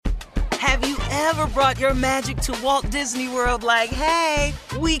Have you ever brought your magic to Walt Disney World like, hey,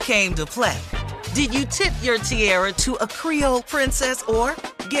 we came to play? Did you tip your tiara to a Creole princess or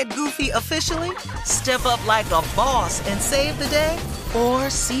get goofy officially? Step up like a boss and save the day? Or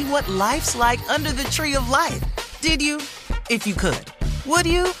see what life's like under the tree of life? Did you? If you could. Would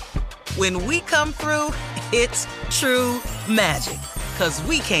you? When we come through, it's true magic. 'Cause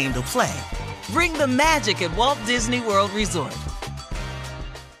we came to play. Bring the magic at Walt Disney World Resort.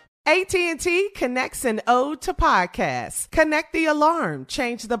 AT&T connects an ode to podcasts. Connect the alarm.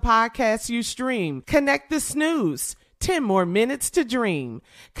 Change the podcast you stream. Connect the snooze. 10 more minutes to dream.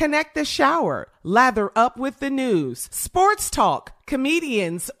 Connect the shower. Lather up with the news. Sports talk,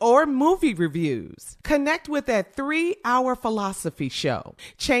 comedians, or movie reviews. Connect with that 3-hour philosophy show.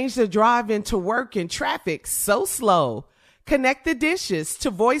 Change the drive into work in traffic so slow. Connect the dishes to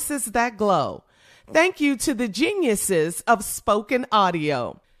voices that glow. Thank you to the geniuses of spoken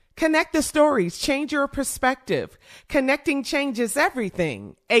audio. Connect the stories, change your perspective. Connecting changes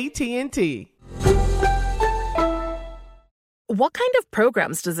everything. AT&T. What kind of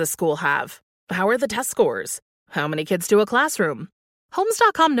programs does this school have? How are the test scores? How many kids do a classroom?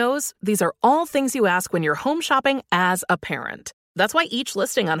 Homes.com knows these are all things you ask when you're home shopping as a parent. That's why each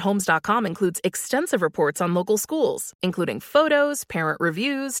listing on Homes.com includes extensive reports on local schools, including photos, parent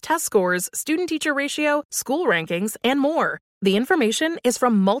reviews, test scores, student-teacher ratio, school rankings, and more. The information is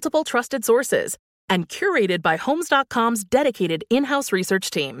from multiple trusted sources and curated by Homes.com's dedicated in-house research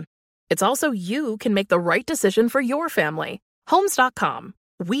team. It's also you can make the right decision for your family. Homes.com.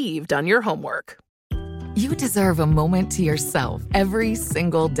 We've done your homework. You deserve a moment to yourself every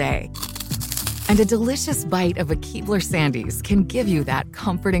single day. And a delicious bite of a Keebler Sandies can give you that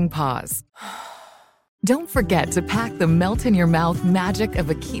comforting pause. Don't forget to pack the melt-in-your-mouth magic of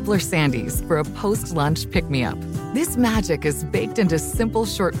a Keebler Sandies for a post-lunch pick-me-up. This magic is baked into simple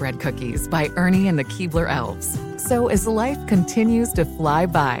shortbread cookies by Ernie and the Keebler Elves. So as life continues to fly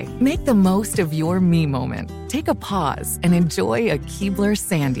by, make the most of your me moment. Take a pause and enjoy a Keebler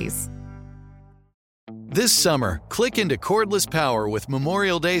Sandies. This summer, click into cordless power with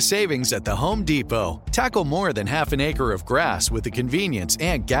Memorial Day savings at the Home Depot. Tackle more than half an acre of grass with the convenience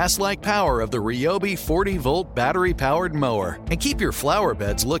and gas-like power of the Ryobi 40-volt battery-powered mower. And keep your flower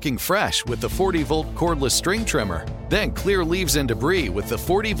beds looking fresh with the 40-volt cordless string trimmer. Then clear leaves and debris with the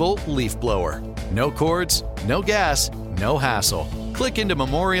 40-volt leaf blower. No cords, no gas, no hassle. Click into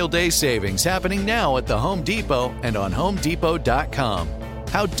Memorial Day savings happening now at the Home Depot and on HomeDepot.com.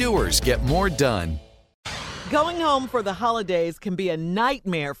 How doers get more done. Going home for the holidays can be a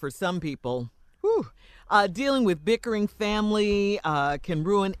nightmare for some people. Whew. Dealing with bickering family can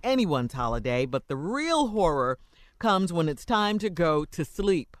ruin anyone's holiday, but the real horror comes when it's time to go to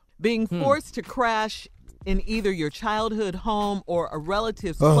sleep. Being forced to crash in either your childhood home or a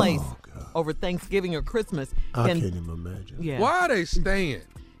relative's place over Thanksgiving or Christmas. I can't even imagine. Yeah. Why are they staying?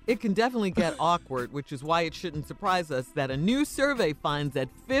 It can definitely get awkward, which is why it shouldn't surprise us that a new survey finds that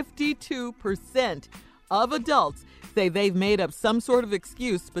 52% of adults say they've made up some sort of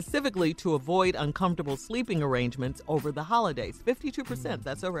excuse specifically to avoid uncomfortable sleeping arrangements over the holidays. 52%,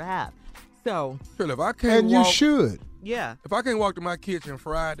 that's over half. So, Phil, if I can't And walk, you should. yeah. if I can't walk to my kitchen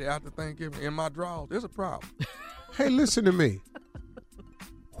Friday after Thanksgiving in my drawers, there's a problem. Hey, listen to me.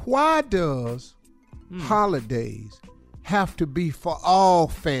 Why does holidays have to be for all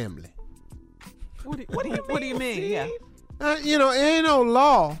family? What do you mean? Yeah. Ain't no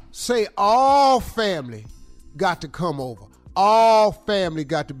law say all family got to come over. All family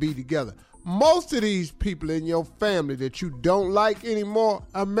got to be together. Most of these people in your family that you don't like anymore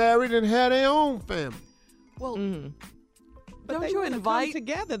are married and have their own family. Well, But don't they you wanna invite come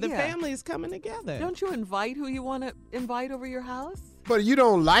together? The family is coming together. Don't you invite who you want to invite over your house? But you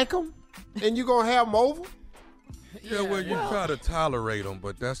don't like them, and you going to have them over? Yeah, well, you try to tolerate them,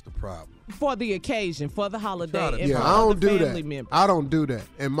 but that's the problem. For the occasion, for the holiday, and Yeah, for I don't other do family that. members. I don't do that.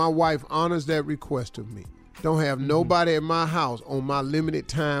 And my wife honors that request of me. Don't have nobody at my house on my limited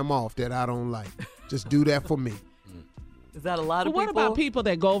time off that I don't like. Just do that for me. Is that a lot of But what people? about people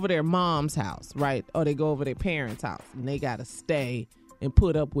that go over their mom's house, right? Or they go over their parents' house, and they got to stay and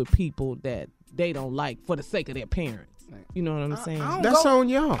put up with people that they don't like for the sake of their parents. You know what I'm saying? That's on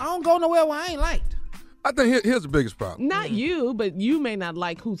y'all. I don't go nowhere where I ain't liked. I think here's the biggest problem. Not you, but you may not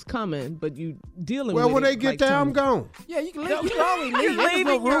like who's coming, but you dealing Well, with when it. they get like there, I'm Tony. gone. Yeah, you can leave. You can always leave. You're There's no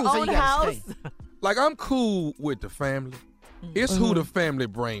leaving your rules that own you gotta house? stay. Like, I'm cool with the family. It's who the family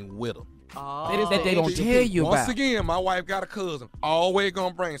bring with them. That they don't tell you Once about. again, my wife got a cousin. Always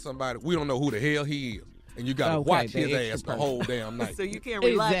gonna bring somebody. We don't know who the hell he is. and you got to watch his ass the whole damn night. So you can't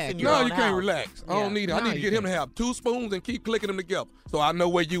relax in your own No, you can't house. relax. I don't need it. I need to get him to have 2 spoons and keep clicking them together so I know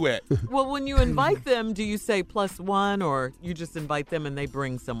where you at. Well, when you invite them, do you say +1 or you just invite them and they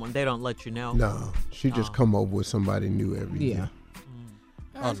bring someone? They don't let you know? No, she just come over with somebody new every year.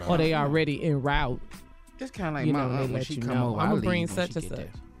 Oh, no. Or they already en route. It's kind of like You my know, they aunt when let she you come know. over. I'm I gonna leave bring when such she and get such. there.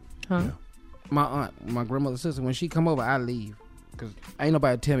 Huh? Yeah. My aunt, my grandmother's sister, when she come over, I leave. Because ain't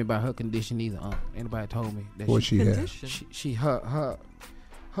nobody tell me about her condition either. Ain't nobody told me that What she had? Condition. she her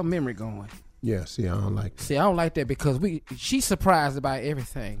memory going. Yeah, see, I don't like that. See, I don't like that because she's surprised about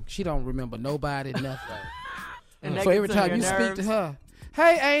everything. She don't remember nobody, nothing. And that So every gets on time you your speak to nerves? her,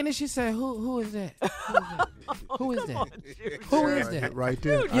 hey, Ain't, she say, who is that? Who is that? Who is that? Right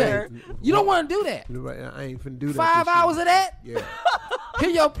there. Yeah. You don't want to do that. I ain't finna do that. 5 this hours year. of that? Yeah. Here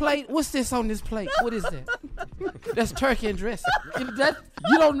your plate. What's this on this plate? What is that? That's turkey and dressing.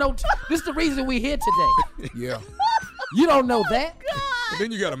 You don't know. This is the reason we here today. Yeah. You don't know that. And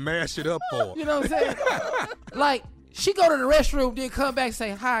then you got to mash it up for her. You know what I'm saying? Like, she go to the restroom, then come back and say,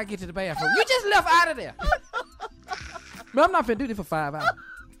 how I get to the bathroom. You just left out of there. But I'm not finna do this for 5 hours.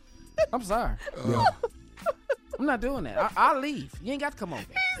 I'm sorry. Yeah. I'm not doing that. I'll leave. You ain't got to come over.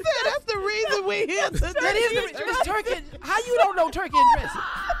 He said that's the reason we here today. That is it's turkey. How you don't know turkey and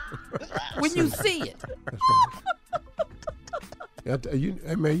dressing? When you see it.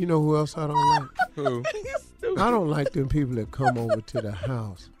 Hey, man, you know who else I don't like? Who? I don't like them people that come over to the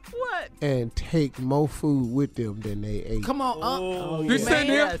house What? and take more food with them than they ate. Come on, Oh, You sitting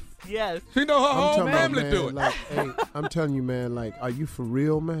here? Yes. She know her I'm whole talking about, family man, do it. like, hey, I'm telling you, man, like, are you for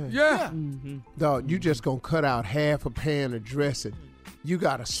real, man? Yeah. Dog, you just gonna cut out half a pan of dressing. You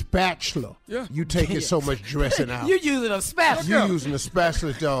got a spatula. Yeah. You taking so much dressing out. You using a spatula. You using a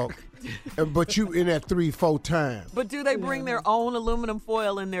spatula, dog. But you in that 3-4 times. But do they bring their own aluminum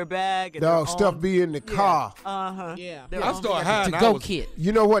foil in their bag? And Dog, their stuff own- be in the car. Uh-huh. Yeah. Their I own start bag. hiding. To I go was- kit.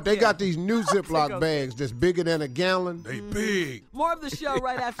 You know what? They got these new To Ziploc go. bags that's bigger than a gallon. They big. More of the show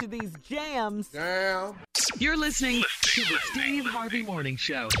right after these jams. Damn. You're listening to the Steve Harvey Morning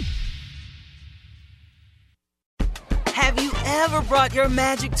Show. Have you ever brought your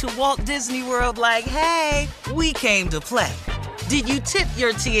magic to Walt Disney World like, hey, we came to play? Did you tip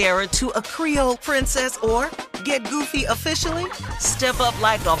your tiara to a Creole princess or get goofy officially? Step up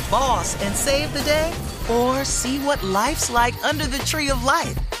like a boss and save the day? Or see what life's like under the tree of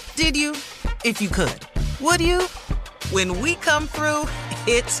life? Did you? If you could. Would you? When we come through,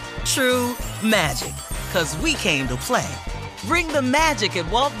 it's true magic. 'Cause we came to play. Bring the magic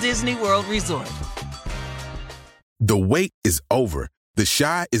at Walt Disney World Resort. The wait is over. The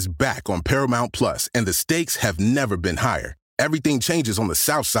Chi is back on Paramount Plus, and the stakes have never been higher. Everything changes on the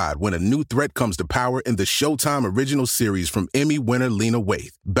South Side when a new threat comes to power in the Showtime original series from Emmy winner Lena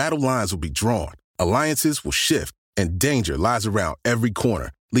Waithe. Battle lines will be drawn, alliances will shift, and danger lies around every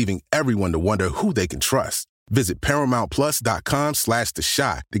corner, leaving everyone to wonder who they can trust. Visit ParamountPlus.com/The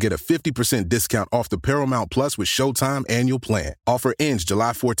Chi to get a 50% discount off the Paramount Plus with Showtime annual plan. Offer ends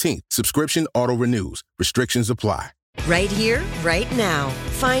July 14th. Subscription auto-renews. Restrictions apply. Right here, right now.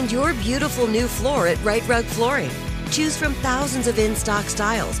 Find your beautiful new floor at Right Rug Flooring. Choose from thousands of in-stock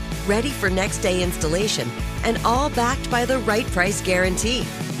styles, ready for next day installation, and all backed by the right price guarantee.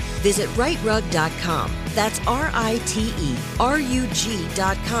 Visit rightrug.com. That's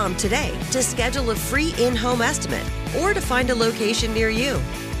RITERUG.com today to schedule a free in-home estimate or to find a location near you.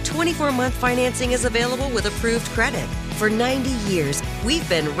 24-month financing is available with approved credit. For 90 years, we've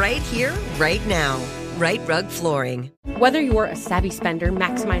been right here, right now. Right Rug Flooring. Whether you're a savvy spender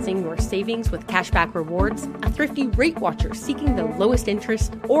maximizing your savings with cashback rewards, a thrifty rate watcher seeking the lowest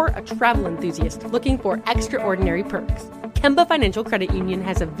interest, or a travel enthusiast looking for extraordinary perks, Kemba Financial Credit Union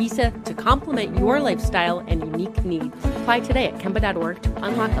has a visa to complement your lifestyle and unique needs. Apply today at Kemba.org to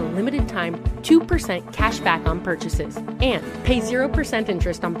unlock a limited time 2% cash back on purchases and pay 0%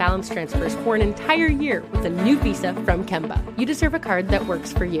 interest on balance transfers for an entire year with a new visa from Kemba. You deserve a card that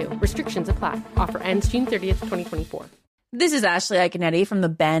works for you. Restrictions apply. Offer ends June 30th, 2024. This is Ashley Iaconetti from the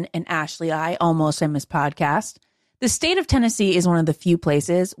Ben and Ashley I Almost Famous podcast. The state of Tennessee is one of the few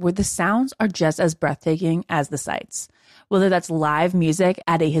places where the sounds are just as breathtaking as the sights. Whether that's live music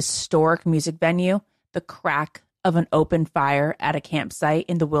at a historic music venue, the crack of an open fire at a campsite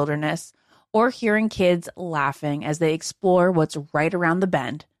in the wilderness, or hearing kids laughing as they explore what's right around the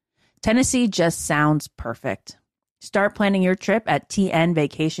bend, Tennessee just sounds perfect. Start planning your trip at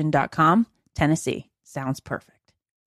tnvacation.com. Tennessee sounds perfect.